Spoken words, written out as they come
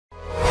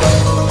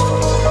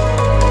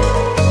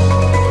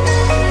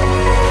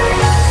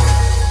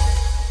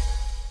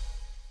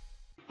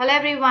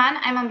everyone,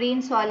 I'm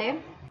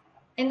Ambreen.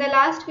 In the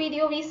last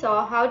video we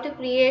saw how to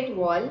create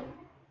wall.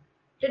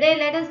 Today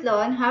let us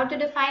learn how to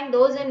define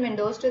doors and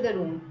windows to the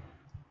room.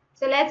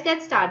 So let's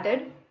get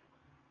started.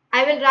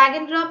 I will drag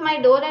and drop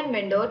my door and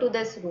window to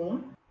this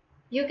room.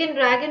 You can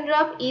drag and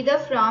drop either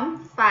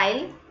from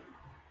File,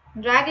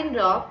 Drag and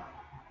Drop,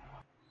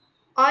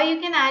 or you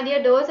can add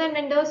your doors and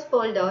windows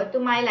folder to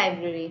My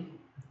Library.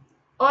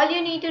 All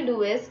you need to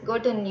do is go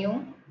to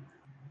New,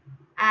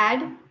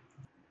 Add,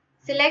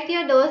 select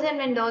your doors and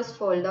windows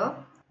folder,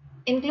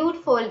 include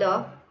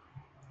folder,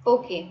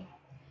 OK.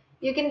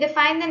 You can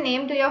define the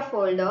name to your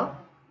folder.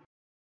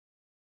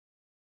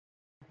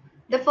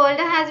 The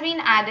folder has been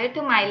added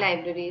to My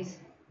Libraries.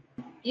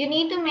 You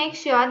need to make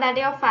sure that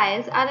your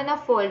files are in a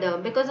folder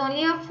because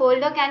only a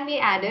folder can be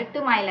added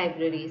to My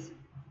Libraries.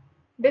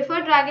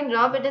 Before drag and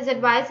drop, it is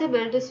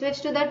advisable to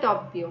switch to the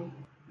top view.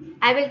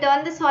 I will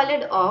turn the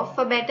solid off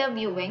for better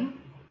viewing.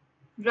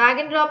 Drag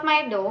and drop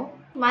my door.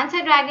 Once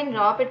I drag and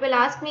drop, it will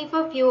ask me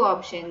for few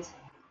options.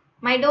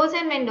 My doors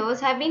and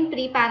windows have been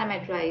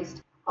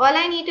pre-parameterized. All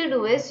I need to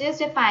do is just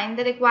define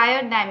the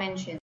required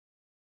dimensions.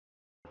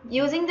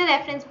 Using the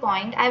reference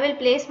point, I will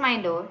place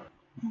my door.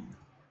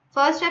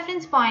 First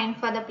reference point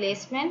for the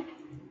placement.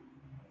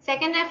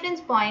 Second reference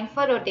point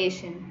for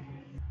rotation.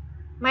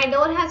 My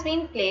door has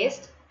been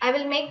placed. I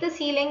will make the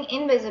ceiling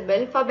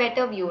invisible for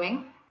better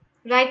viewing.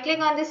 Right click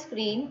on the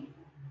screen.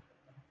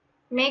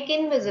 Make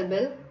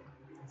invisible.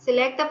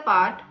 Select the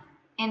part.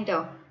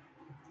 Enter.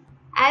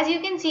 As you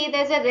can see,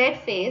 there is a red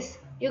face.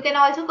 You can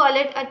also call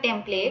it a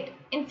template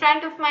in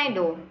front of my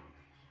door.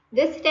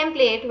 This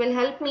template will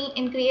help me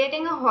in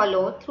creating a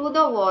hollow through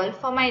the wall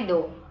for my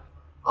door.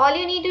 All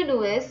you need to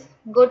do is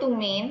go to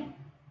Main,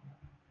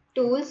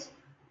 Tools,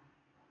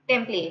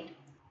 Template.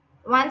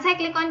 Once I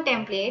click on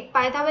Template,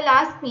 Pytha will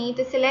ask me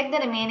to select the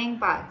remaining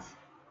parts.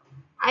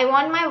 I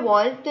want my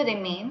wall to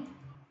remain.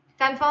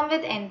 Confirm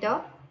with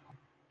Enter.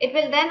 It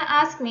will then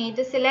ask me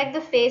to select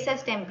the face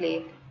as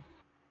template.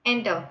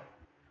 Enter.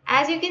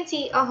 As you can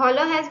see, a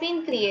hollow has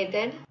been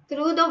created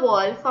through the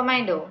wall for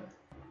my door.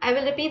 I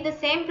will repeat the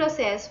same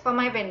process for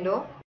my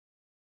window.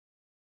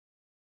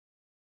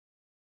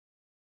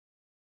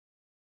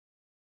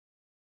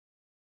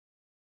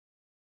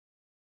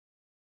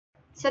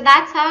 So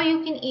that's how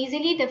you can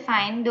easily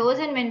define doors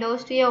and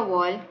windows to your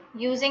wall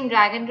using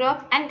drag and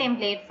drop and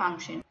template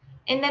function.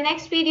 In the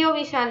next video,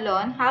 we shall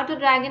learn how to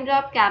drag and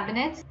drop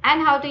cabinets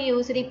and how to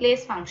use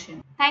replace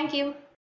function. Thank you.